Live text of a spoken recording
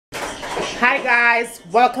Hi guys,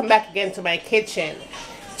 welcome back again to my kitchen.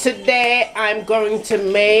 Today I'm going to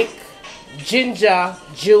make ginger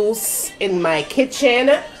juice in my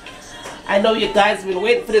kitchen. I know you guys have been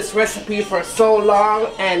waiting for this recipe for so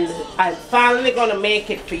long and I'm finally going to make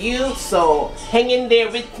it for you. So hang in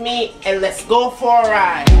there with me and let's go for a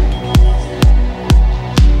ride.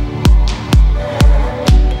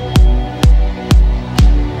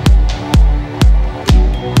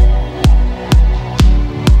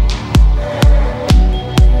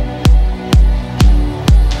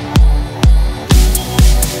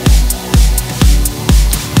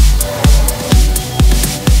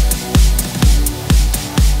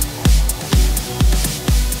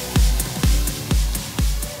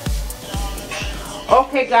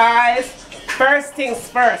 Okay guys, first things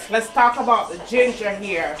first, let's talk about the ginger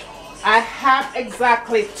here. I have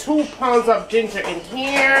exactly 2 pounds of ginger in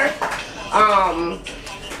here.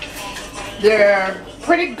 They're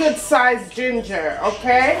pretty good sized ginger,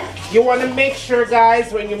 okay? You want to make sure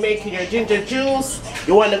guys, when you're making your ginger juice,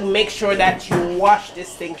 you want to make sure that you wash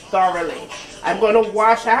this thing thoroughly. I'm going to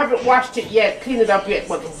wash, I haven't washed it yet, clean it up yet,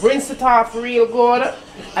 but rinse it off real good.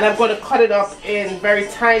 And I'm going to cut it up in very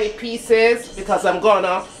tiny pieces because I'm going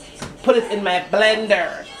to put it in my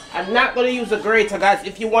blender. I'm not going to use a grater guys.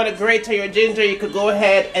 If you want to grate your ginger, you could go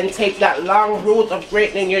ahead and take that long route of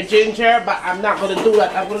grating your ginger, but I'm not going to do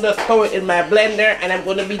that. I'm going to just throw it in my blender and I'm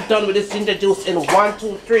going to be done with this ginger juice in 1,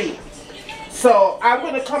 2, 3. So I'm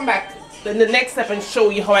going to come back in the next step and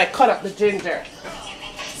show you how I cut up the ginger.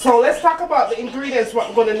 So let's talk about the ingredients what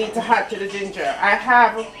I'm going to need to add to the ginger. I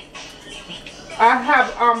have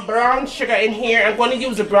brown sugar in here. I'm going to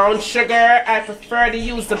use the brown sugar. I prefer to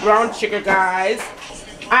use the brown sugar guys.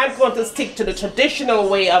 I'm going to stick to the traditional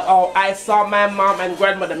way of how I saw my mom and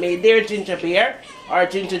grandmother made their ginger beer or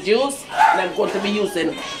ginger juice. And I'm going to be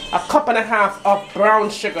using 1.5 cups of brown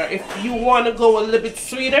sugar. If you want to go a little bit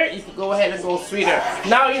sweeter, you can go ahead and go sweeter.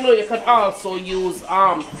 Now you know you can also use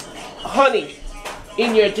honey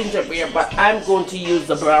in your ginger beer, but I'm going to use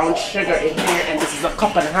the brown sugar in here, and this is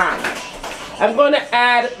 1.5 cups. I'm going to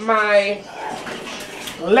add my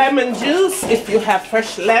lemon juice. If you have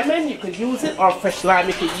fresh lemon, you could use it, or fresh lime,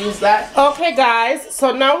 you could use that. Okay guys,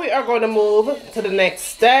 so now we are going to move to the next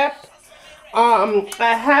step. I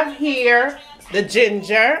have here the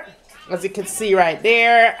ginger, as you can see right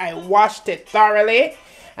there. I washed it thoroughly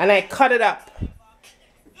and I cut it up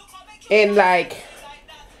in like,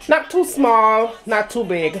 not too small, not too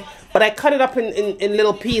big, but I cut it up in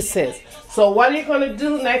little pieces. So what you're going to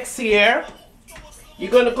do next here, you're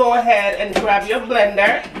going to go ahead and grab your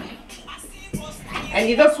blender, and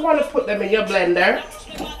you just want to put them in your blender.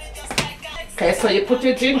 Okay, so you put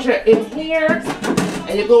your ginger in here,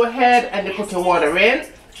 and you go ahead and you put your water in.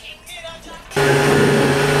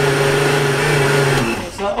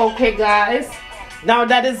 So okay guys, now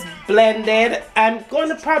that is blended, I'm going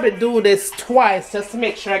to probably do this twice just to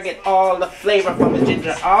make sure I get all the flavor from the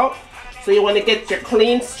ginger out. So you want to get your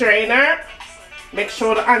clean strainer, make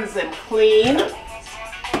sure the enzyme clean.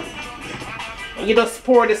 And you just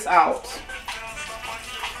pour this out.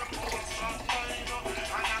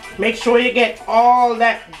 Make sure you get all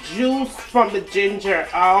that juice from the ginger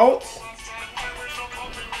out.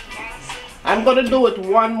 I'm going to do it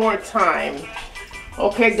one more time.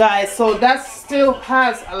 Okay guys, so that still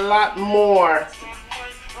has a lot more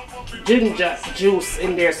ginger juice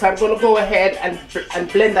in there. So I'm going to go ahead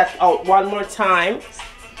and blend that out one more time.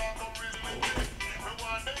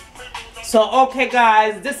 So okay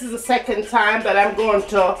guys, this is the second time that I'm going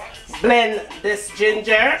to blend this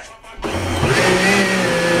ginger.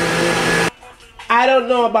 I don't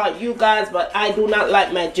know about you guys, but I do not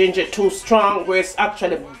like my ginger too strong where it's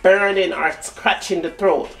actually burning or scratching the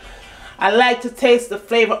throat. I like to taste the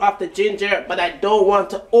flavor of the ginger, but I don't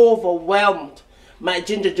want to overwhelm my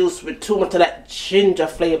ginger juice with too much of that ginger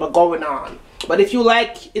flavor going on. But if you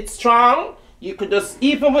like it strong, you could just,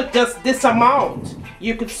 even with just this amount,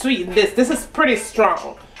 you could sweeten this. This is pretty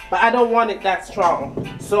strong, but I don't want it that strong.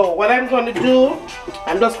 So what I'm going to do,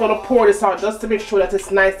 I'm just going to pour this out just to make sure that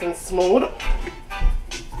it's nice and smooth.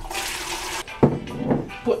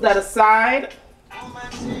 Put that aside.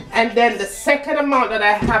 And then the second amount that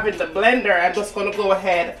I have in the blender, I'm just going to go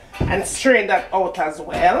ahead and strain that out as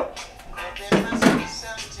well.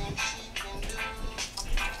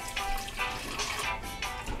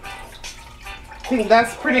 I think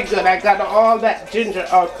that's pretty good. I got all that ginger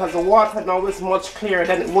out because the water now is much clearer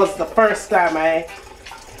than it was the first time I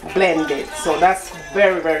blended. So that's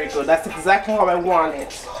very, very good. That's exactly how I want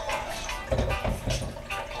it.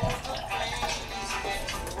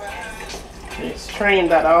 Strain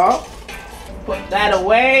that off. Put that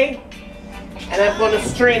away. And I'm going to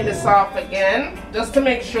strain this off again, just to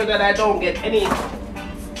make sure that I don't get anything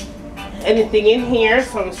in here.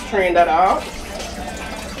 So I'm strain that off.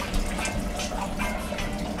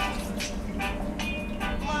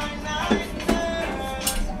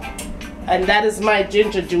 And that is my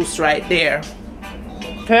ginger juice right there.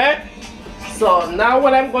 Okay. So now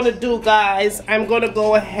what I'm going to do, guys, I'm going to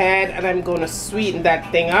go ahead and I'm going to sweeten that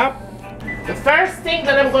thing up. The first thing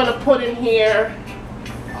that I'm going to put in here,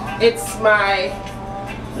 it's my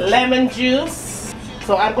lemon juice.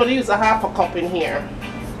 So I'm going to use a half a cup in here.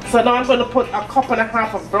 So now I'm going to put a cup and a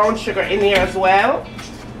half of brown sugar in here as well.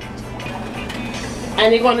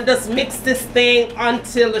 And you're going to just mix this thing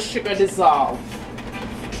until the sugar dissolves.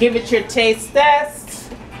 Give it your taste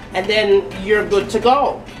test and then you're good to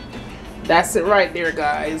go. That's it right there,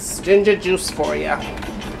 guys. Ginger juice for you.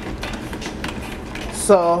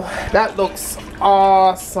 So that looks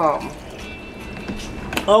awesome.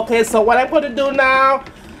 Okay, so what I'm going to do now,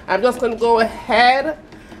 I'm just going to go ahead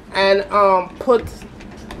and put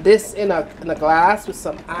this in a glass with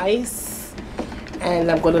some ice,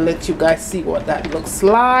 and I'm going to let you guys see what that looks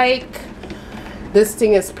like. This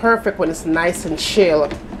thing is perfect when it's nice and chill,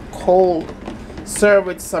 cold. Serve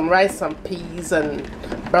with some rice, some peas, and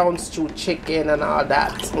brown stew chicken and all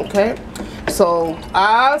that. Okay, so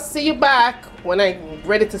I'll see you back when I'm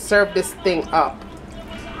ready to serve this thing up.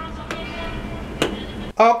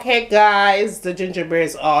 Okay, guys, the gingerbread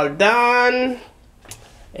is all done.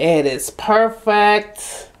 It is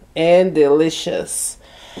perfect and delicious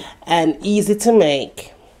and easy to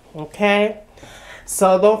make. Okay,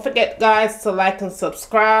 so don't forget, guys, to like and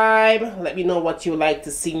subscribe. Let me know what you like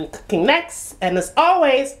to see me cooking next. And as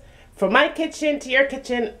always, from my kitchen to your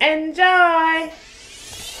kitchen, enjoy!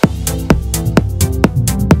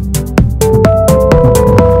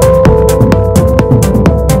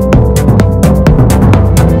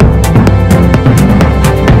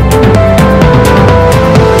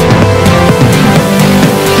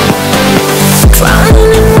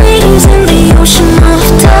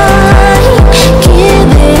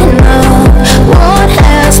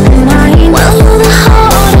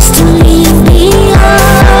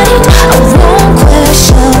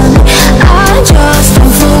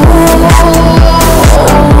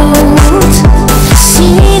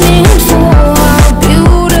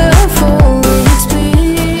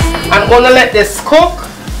 I'm gonna let this cook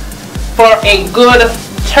for a good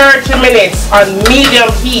 30 minutes on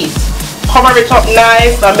medium heat. Cover it up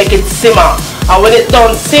nice and make it simmer. And when it's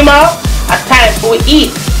done simmer, it's time for we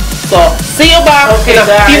eat. So see you back in a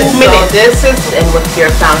few minutes. So this is in with your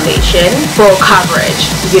foundation, full coverage,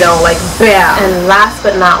 you know, like bam. And last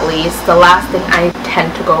but not least, the last thing I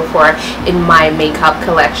tend to go for in my makeup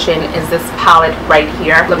collection is this palette right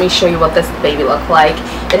here. Let me show you what this baby looks like.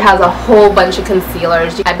 It has a whole bunch of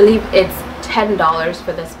concealers. I believe it's $10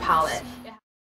 for this palette.